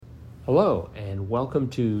Hello, and welcome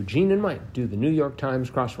to Gene and Mike do the New York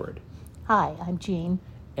Times crossword. Hi, I'm Jean.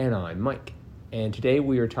 And I'm Mike. And today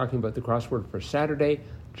we are talking about the crossword for Saturday,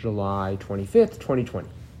 July 25th, 2020.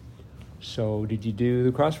 So, did you do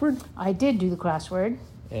the crossword? I did do the crossword.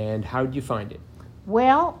 And how did you find it?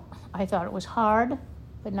 Well, I thought it was hard,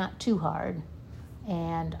 but not too hard.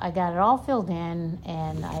 And I got it all filled in,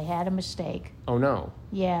 and I had a mistake. Oh, no.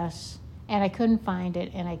 Yes. And I couldn't find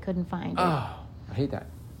it, and I couldn't find it. Oh, I hate that.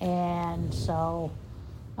 And so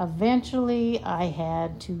eventually I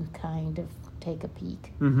had to kind of take a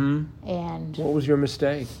peek. Mm-hmm. And What was your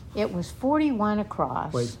mistake? it was 41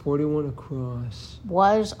 across. Wait, 41 across.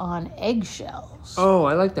 Was on eggshells. Oh,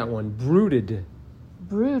 I like that one. Brooded.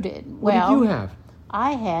 Brooded. What did you have?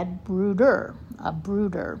 I had a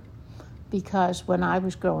brooder, because when I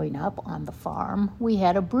was growing up on the farm, we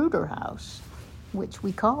had a brooder house, which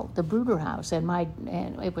we called the brooder house, and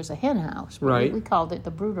it was a hen house, but right? We called it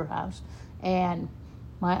the brooder house, and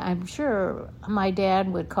I'm sure my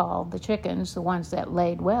dad would call the chickens, the ones that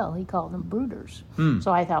laid well, he called them brooders.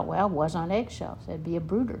 So I thought, well, it was on eggshells, it'd be a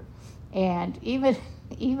brooder, and even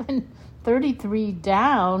 33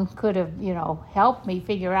 down could have, helped me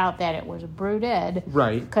figure out that it was brooded.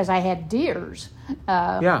 Right. Because I had deers.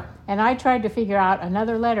 Yeah. And I tried to figure out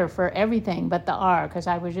another letter for everything but the R, because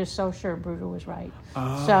I was just so sure brooder was right.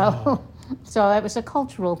 Oh. So that was a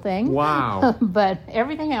cultural thing. Wow. But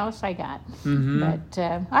everything else I got. Mm-hmm. But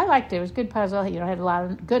I liked it. It was a good puzzle. I had a lot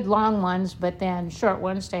of good long ones, but then short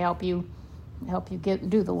ones to help you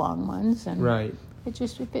do the long ones. And right. It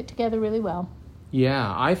fit together really well.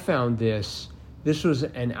 Yeah, I found this. This was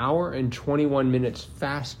an hour and 21 minutes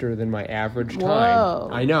faster than my average time. Whoa.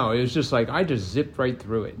 I know. It was just like, I just zipped right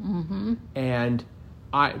through it. Mm-hmm. And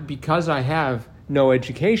because I have no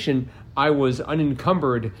education, I was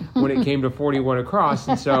unencumbered when it came to 41 across.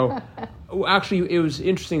 And so, actually, it was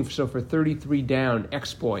interesting. So for 33 down,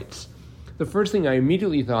 exploits, the first thing I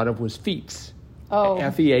immediately thought of was feats. Oh.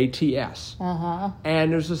 F-E-A-T-S. Uh-huh.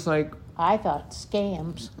 And it was just like, I thought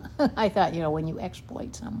scams. I thought, when you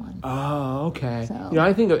exploit someone. oh, okay. So.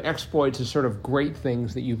 I think of exploits as sort of great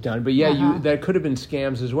things that you've done, but yeah, that could have been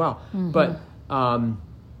scams as well. Mm-hmm. But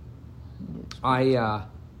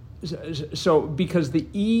so because the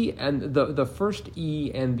E and the first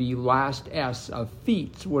E and the last S of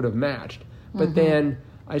feats would have matched, but then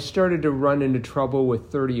I started to run into trouble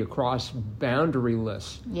with 30 across boundary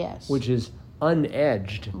lists. Yes. Which is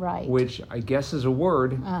unedged, right? Which I guess is a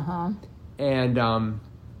word. And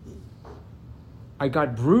I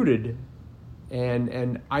got brooded,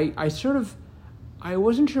 and I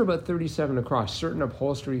wasn't sure about 37 across, certain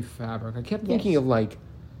upholstery fabric. I kept thinking of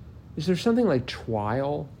is there something like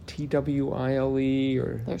twile, T-W-I-L-E,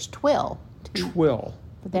 or there's twill. Twill.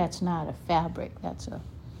 But that's not a fabric. That's a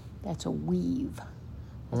weave.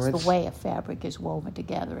 That's the way a fabric is woven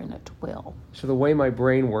together in a twill. So the way my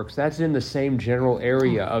brain works, that's in the same general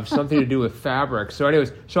area of something to do with fabric. So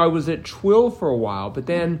anyways, I was at twill for a while, but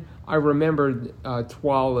then I remembered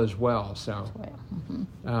twile as well. So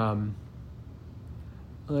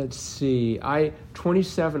let's see.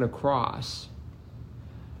 27 across.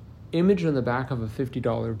 Image on the back of a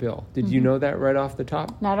 $50 bill. Did you know that right off the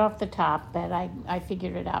top? Not off the top, but I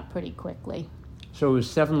figured it out pretty quickly. So it was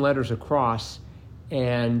 7 letters across.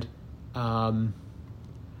 And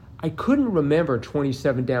I couldn't remember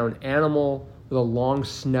 27 down, animal with a long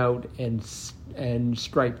snout and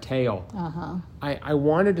striped tail. I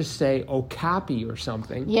wanted to say okapi or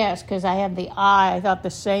something. Yes, because I had the I. I thought the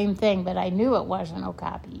same thing, but I knew it wasn't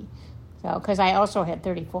okapi. So, because I also had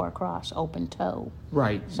 34 across, open toe.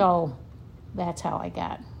 Right. So that's how I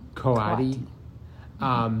got Coati.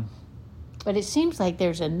 But it seems like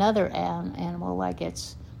there's another animal, like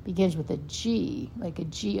begins with a G, like a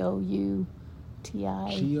G-O-U-T-I.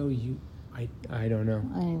 G-O-U, I don't know.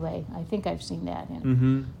 Anyway, I think I've seen that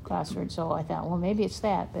in crossword, so I thought, well, maybe it's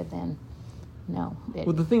that, but then, no.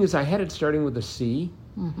 Well, the thing is, I had it starting with a C,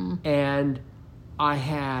 and I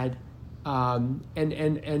had,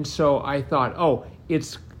 and so I thought, oh,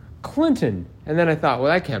 it's Clinton. And then I thought,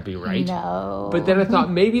 well, that can't be right. No. But then I thought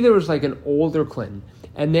maybe there was like an older Clinton.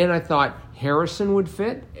 And then I thought Harrison would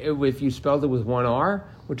fit if you spelled it with one R,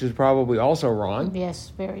 which is probably also wrong.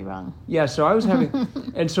 Yes, very wrong. Yeah, so I was having,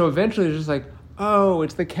 and so eventually it was just like, oh,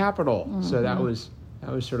 it's the capital. So that was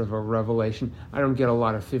sort of a revelation. I don't get a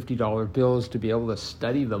lot of $50 bills to be able to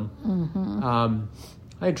study them.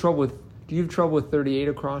 I had trouble with. Do you have trouble with 38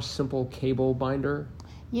 across simple cable binder?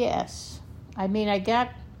 Yes, I mean I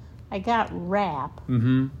got wrap,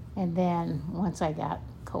 and then once I got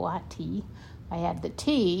Coati, I had the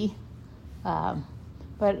T.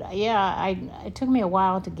 But yeah, it took me a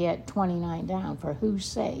while to get 29 down, for whose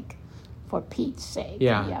sake. for Pete's sake.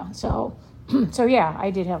 Yeah. Yeah. So, so yeah, I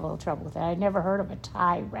did have a little trouble with that. I'd never heard of a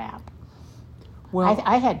tie wrap. Well,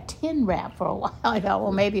 I had tin wrap for a while. I thought,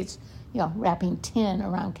 well, maybe it's, wrapping tin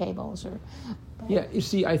around cables or. yeah, you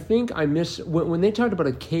see, I think I when they talked about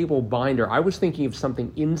a cable binder, I was thinking of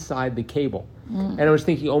something inside the cable. And I was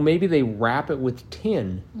thinking, oh, maybe they wrap it with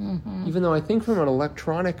tin. Even though I think from an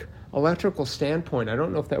electrical standpoint, I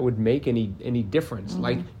don't know if that would make any difference.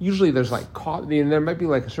 Like, usually there's like, there might be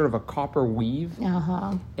like sort of a copper weave.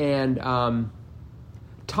 And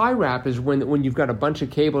tie wrap is when you've got a bunch of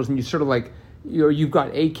cables and you sort of like, you've got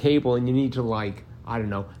a cable and you need to, like, I don't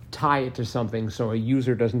know, tie it to something so a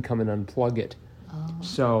user doesn't come and unplug it.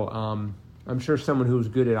 So I'm sure someone who's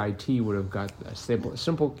good at IT would have got a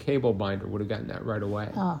simple cable binder, would have gotten that right away.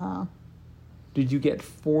 Did you get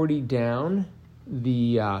 40 down,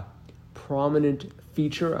 the prominent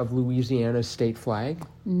feature of Louisiana's state flag?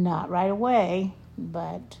 Not right away,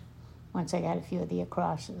 but once I got a few of the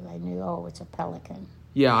acrosses, I knew, oh, it's a pelican.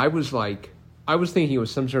 Yeah, I was thinking it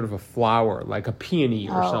was some sort of a flower, like a peony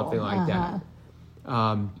or something like that.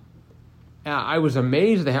 I was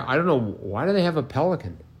amazed. I don't know, why do they have a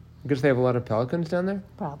pelican? Because they have a lot of pelicans down there?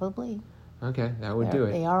 Probably. Okay, that would do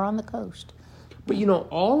it. They are on the coast. But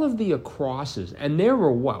all of the acrosses, and there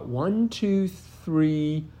were what, 1, 2,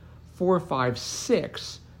 3, 4, 5,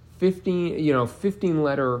 6, 15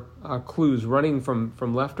 letter clues running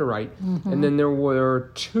from left to right. And then there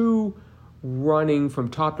were 2 running from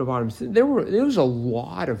top to bottom. There was a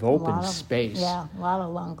lot of open space. Yeah, a lot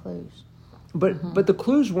of long clues. But the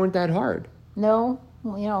clues weren't that hard. No,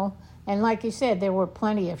 and like you said, there were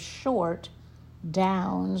plenty of short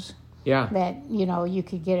downs. Yeah. That, you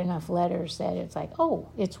could get enough letters that it's like, oh,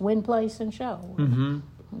 it's win, place, and show.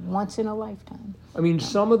 Once in a lifetime. I mean,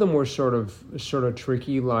 some of them were sort of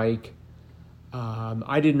tricky, like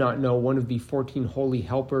I did not know one of the 14 holy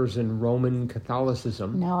helpers in Roman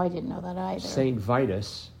Catholicism. No, I didn't know that either. Saint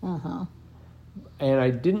Vitus. And I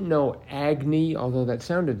didn't know Agni, although that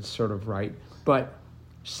sounded sort of right. But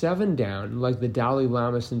 7 down, like the Dalai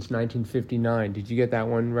Lama since 1959. Did you get that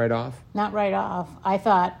one right off? Not right off. I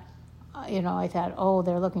thought, oh,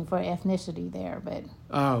 they're looking for ethnicity there, but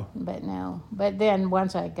no. But then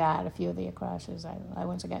once I got a few of the acrosses,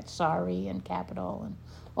 once I got sorry and capital and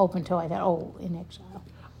open toe, I thought, oh, in exile.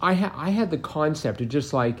 I had the concept of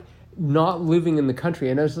just like not living in the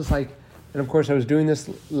country, and I was just like, and of course I was doing this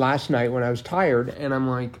last night when I was tired, and I'm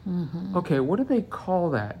like, okay, what do they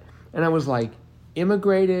call that? And I was like,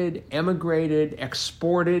 immigrated, emigrated,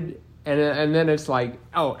 exported, and then it's like,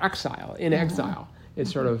 oh, exile, in exile. It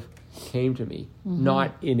sort of came to me,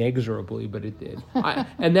 not inexorably, but it did.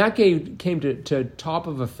 And that came to top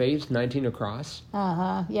of a face, 19 across.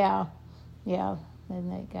 Yeah. Then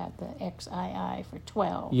they got the XII for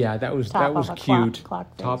 12. Yeah, that was cute.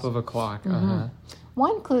 Clock top of a clock.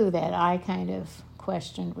 One clue that I kind of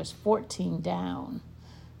questioned was 14 down.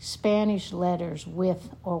 Spanish letters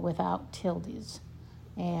with or without tildes.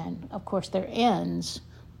 And, of course, they're N's,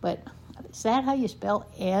 but is that how you spell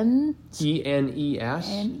N? E-N-E-S?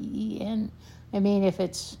 N-E-N. I mean, if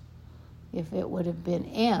it would have been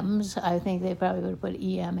M's, I think they probably would have put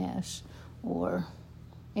E-M-S or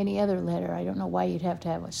any other letter. I don't know why you'd have to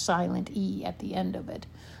have a silent E at the end of it.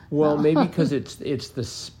 Well, maybe because it's the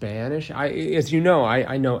Spanish. As you know,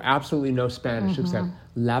 I know absolutely no Spanish except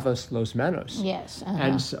lavas los manos. Yes.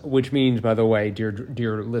 And which means, by the way, dear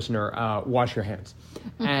listener, wash your hands.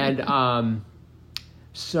 And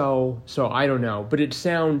so I don't know, but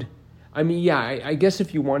I guess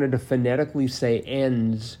if you wanted to phonetically say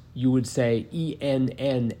N's, you would say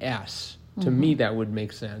E-N-N-S. To me, that would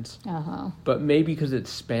make sense. But maybe because it's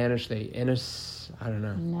Spanish, I don't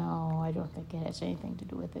know. No, I don't think it has anything to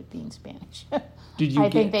do with it being Spanish. I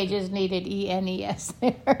think they just needed E-N-E-S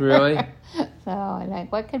there. Really? So,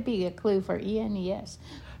 what could be a clue for E-N-E-S?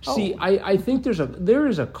 See, I think there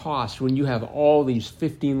is a cost when you have all these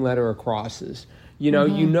 15-letter acrosses. You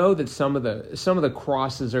know that some of the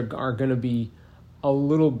crosses are going to be a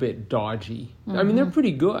little bit dodgy. I mean, they're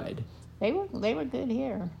pretty good. They were good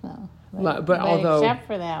here, though. But although, except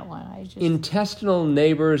for that one, intestinal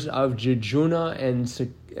neighbors of Jejuna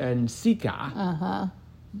and Sika.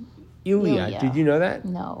 Ilya. Did you know that?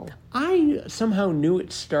 No. I somehow knew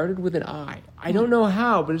it started with an I. I don't know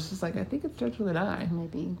how, but it's just like, I think it starts with an I.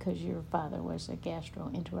 Maybe because your father was a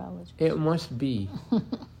gastroenterologist. It must be.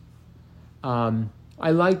 I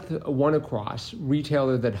liked one across,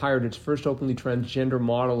 retailer that hired its first openly transgender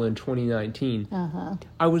model in 2019.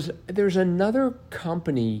 There's another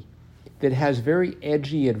company that has very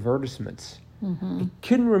edgy advertisements. I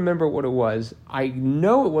couldn't remember what it was. I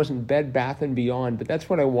know it wasn't Bed Bath & Beyond, but that's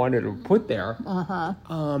what I wanted to put there.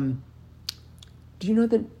 do you know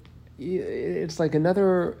that it's like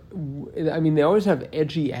another? I mean, they always have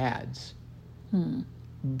edgy ads,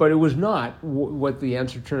 but it was not what the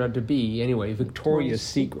answer turned out to be anyway. Victoria's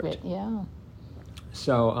Secret. Yeah.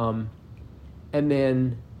 So, and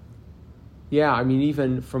then, yeah, I mean,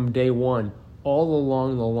 even from day one, all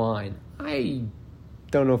along the line, I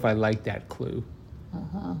don't know if I like that clue.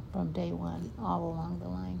 From day one, all along the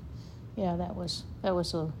line. Yeah, that was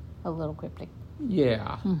a little cryptic.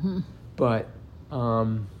 Yeah, but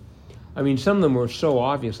I mean, some of them were so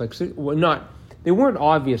obvious. Like, well, they weren't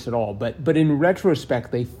obvious at all. But in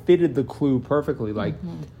retrospect, they fitted the clue perfectly. Like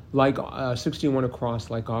 61 across,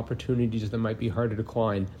 like opportunities that might be hard to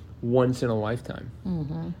decline once in a lifetime.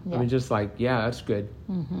 Yeah. I mean, just like, yeah, that's good.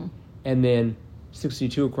 And then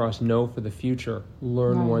 62 across, no for the future,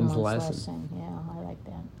 learn one's lesson. Yeah, I like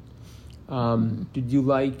that. Did you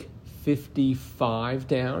like 55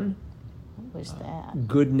 down? What was that?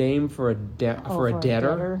 Good name for a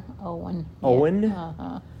debtor. Owen. Owen?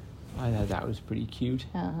 Yeah. I thought that was pretty cute.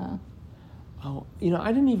 Oh,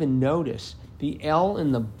 I didn't even notice the L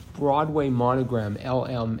in the Broadway monogram,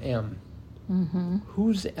 LMM.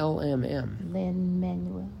 Who's LMM?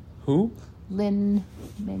 Lin-Manuel. Who?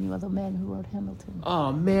 Lin-Manuel, the man who wrote Hamilton.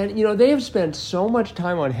 Oh, man. They have spent so much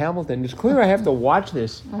time on Hamilton. It's clear I have to watch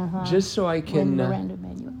this just so I can...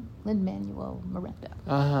 Lin-Manuel Miranda.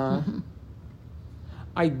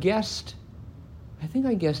 I think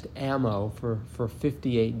I guessed ammo for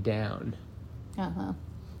 58 down.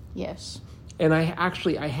 Yes. And I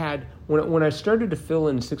had, when I started to fill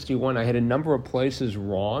in 61, I had a number of places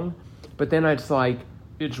wrong, but then it's like,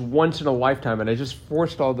 it's once in a lifetime, and I just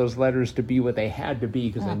forced all those letters to be what they had to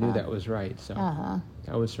be because I knew that was right. So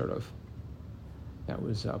that was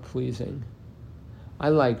pleasing. I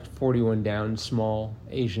liked 41 down, small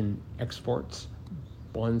Asian exports,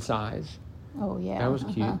 one size. Oh, yeah. That was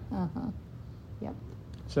cute. Yep.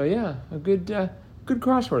 So yeah, a good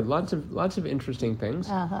crossword. Lots of interesting things.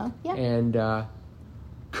 Yep. And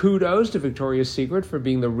kudos to Victoria's Secret for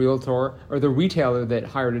being the realtor or the retailer that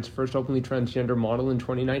hired its first openly transgender model in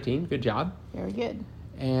 2019. Good job. Very good.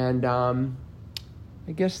 And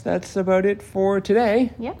I guess that's about it for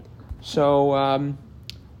today. Yep. So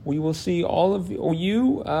we will see all of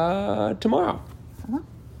you tomorrow.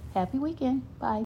 Happy weekend. Bye.